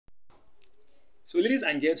So ladies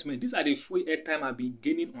and gentlemen, these are the free airtime I've been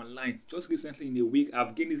gaining online. Just recently in a week,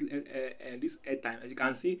 I've gained this airtime. As you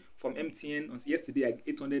can see from MTN, on yesterday I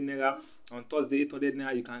 800 naira, on Thursday 800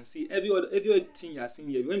 naira. You can see everything you are seeing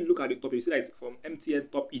here. When you look at the top, you see that it's from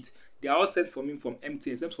MTN Top It. They are all sent for me from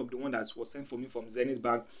MTN, except from the one that was sent for me from Zenith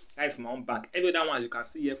Bank. That is my own bank. Every other one, as you can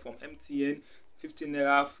see here, from MTN. 15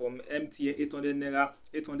 naira from MTN, 800 naira,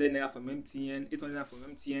 800 naira from MTN, 800 naira from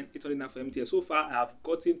MTN, 800 naira from MTN. So far, I have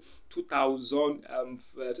gotten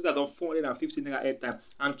 2,450 naira airtime.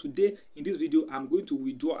 And today, in this video, I'm going to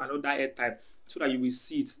withdraw another airtime so that you will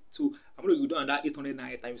see it. So I'm going to withdraw another 800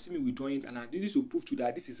 naira airtime. You see me withdrawing it, and this is to prove to you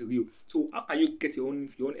that this is real. So how can you get your own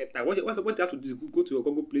airtime? What you have to do is go to your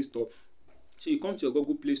Google Play Store. So you come to your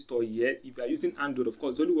Google Play Store here. If you are using Android, of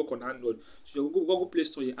course, it only work on Android. So you Google Play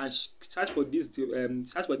Store here and search for this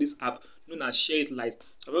app known as Shareit Lite.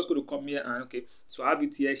 I'm just going to come here and so I have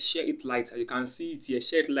it here, Shareit Lite. As you can see it here,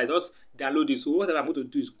 Shareit Lite. Just download it. So what I'm going to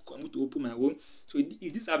do is I'm going to open my own. So in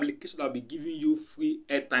this application that will be giving you free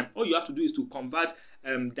airtime. All you have to do is to convert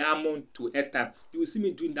diamond to airtime. You will see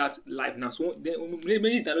me doing that live now. So then when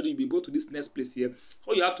you download it, you'll be able to this next place here.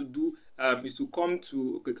 All you have to do is to come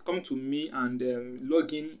to me and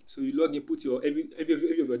log in. So you log in, put your every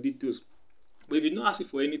of your details. But if you don't ask you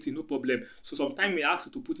for anything, no problem. So sometimes we ask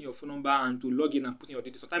you to put in your phone number and to log in and put in your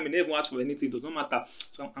details. Sometimes we never ask for anything, it does not matter.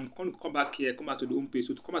 So I'm going to come back here, come back to the home page.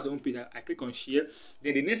 So to come back to the home page, I click on share.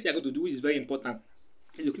 Then the next thing I'm going to do, which is very important,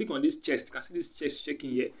 is you click on this chest. You can see this chest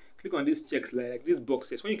checking here. Click on this checks like this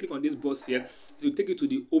boxes. When you click on this box here, it will take you to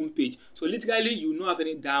the home page. So literally, you don't have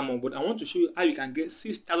any diamond, but I want to show you how you can get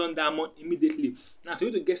 6,000 diamond immediately. Now,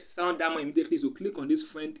 to get 6,000 diamond immediately, so click on this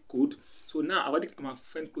friend code. So now I've already clicked on my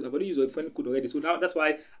friend code. I've already used a friend code already. So that's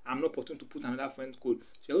why I'm not opportune to put another friend code.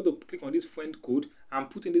 So you're going to click on this friend code and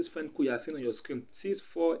put in this friend code you are seeing on your screen,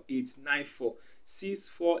 64894.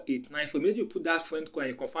 64894. Immediately you put that friend code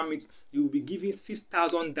and you confirm it, you will be given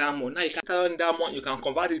 6,000 diamond. Now you can 6,000 diamond, you can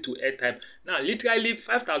convert it to airtime. Now literally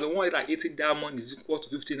 5,180 diamond is equal to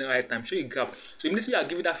 15 naira airtime. Show you graph. So immediately you are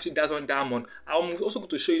giving that 50,000 diamond. I'm also going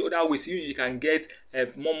to show you other ways you can get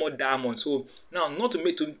more diamond. So now, not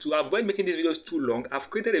to avoid making these videos too long, I've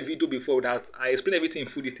created a video before that I explain everything in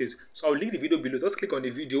full details. So I'll link the video below. Just click on the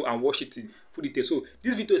video and watch it in full detail. So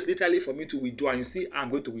this video is literally for me to withdraw, and you see I'm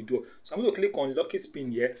going to withdraw. So I'm going to click on Lucky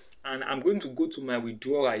Spin here, and I'm going to go to my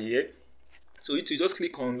withdrawal here. So if you just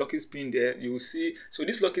click on Lucky Spin there, you will see. So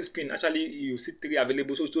this Lucky Spin, actually you see 3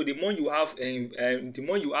 available. So the more you have,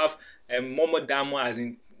 more diamond, as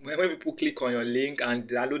in when people click on your link and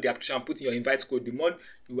download the application and put in your invite code, the more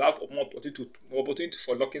you have more opportunity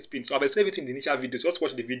for Lucky Spin. So I've explained everything in the initial video. So just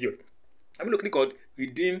watch the video. I'm going to click on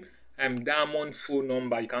redeem diamond phone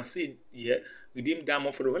number. You can see it here, redeem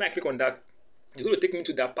diamond phone number. When I click on that, it's going to take me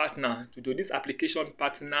to the partner, to this application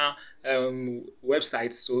partner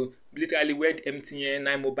website. So literally where MTN,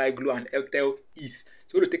 9mobile, Glo, and Airtel is.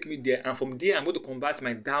 So it's going to take me there, and from there I'm going to convert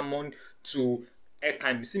my diamond to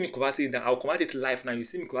airtime. You see me converting it. I'll convert it live now. You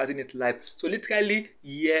see me converting it live. So literally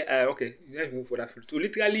here, let's move for that. So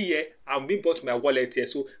literally here, I'm being brought to my wallet here.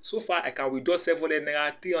 So far I can withdraw 700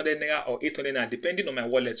 naira, 300 naira, or 800 naira, depending on my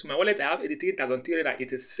wallet. So my wallet, I have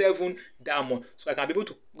 83,387 diamond. So I can be able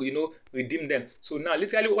to redeem them. So now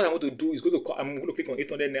literally what I'm going to do is I'm going to click on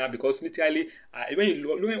 800 naira, because literally when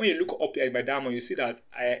you look up here at my diamond, you see that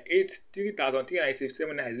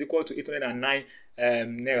 83,387 naira is equal to 809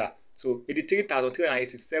 naira. So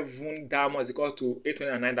 83,387 diamond is equal to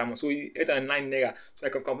 809 diamond. So 809 naira. So I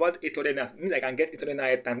can convert 800 naira. It means I can get 800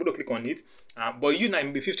 naira airtime. I'm going to click on it. But you now it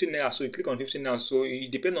may be 15 naira. So you click on 15 naira. So it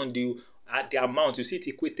depends on the amount. You see it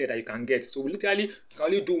equated that you can get. So literally you can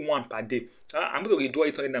only do 1 per day. So I'm going to withdraw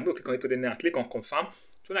 800 naira. I'm going to click on 800 naira. Click on confirm.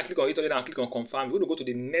 So when I click on 800 and click on confirm, I'm going to go to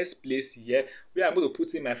the next place here where I'm going to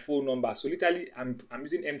put in my phone number. So literally I'm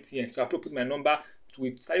using MTN. So I'm going to put my number.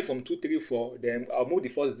 We started from 234, then I'll move the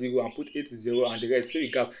first 0 and put 80 and the rest. So you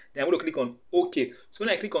got. Then I'm going to click on OK. So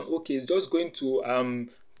when I click on OK, it's just going to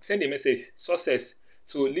send a message, success.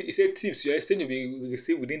 So it said tips, your exchange will be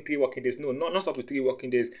received within 3 working days. No, not up to 3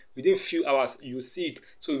 working days. Within few hours, you see it.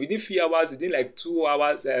 So within few hours, within like 2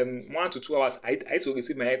 hours, 1 to 2 hours, I will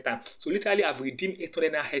receive my airtime. So literally, I've redeemed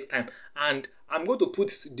 800 airtime, and I'm going to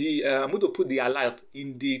put the alert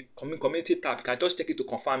in the community tab. You can just check it to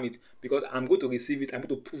confirm it, because I'm going to receive it. I'm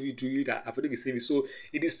going to prove it to you that I've already received it. So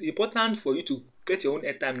it is important for you to get your own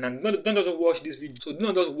airtime and don't just watch this video. So do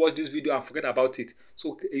not just watch this video and forget about it.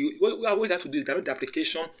 So what you have to do is download the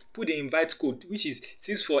application, put the invite code, which is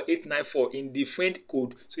 64894 in the friend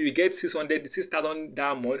code. So you get 6,000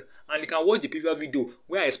 diamond, and you can watch the previous video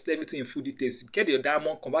where I explain everything in full details. Get your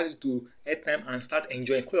diamond, convert it to airtime and start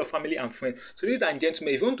enjoying. Call your family and friends. So ladies and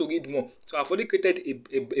gentlemen, if you want to read more, so I've already created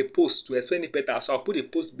a post to explain it better. So I'll put a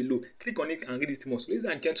post below. Click on it and read it more. So ladies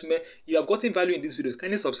and gentlemen, if you have gotten value in this video,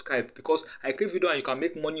 kindly subscribe, because I create video and you can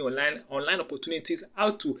make money online opportunities,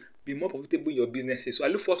 how to be more profitable in your businesses. So I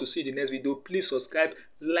look forward to see you in the next video. Please subscribe,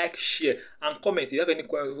 like, share, and comment if you have any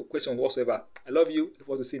questions whatsoever. I love you. Look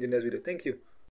forward to see you in the next video. Thank you.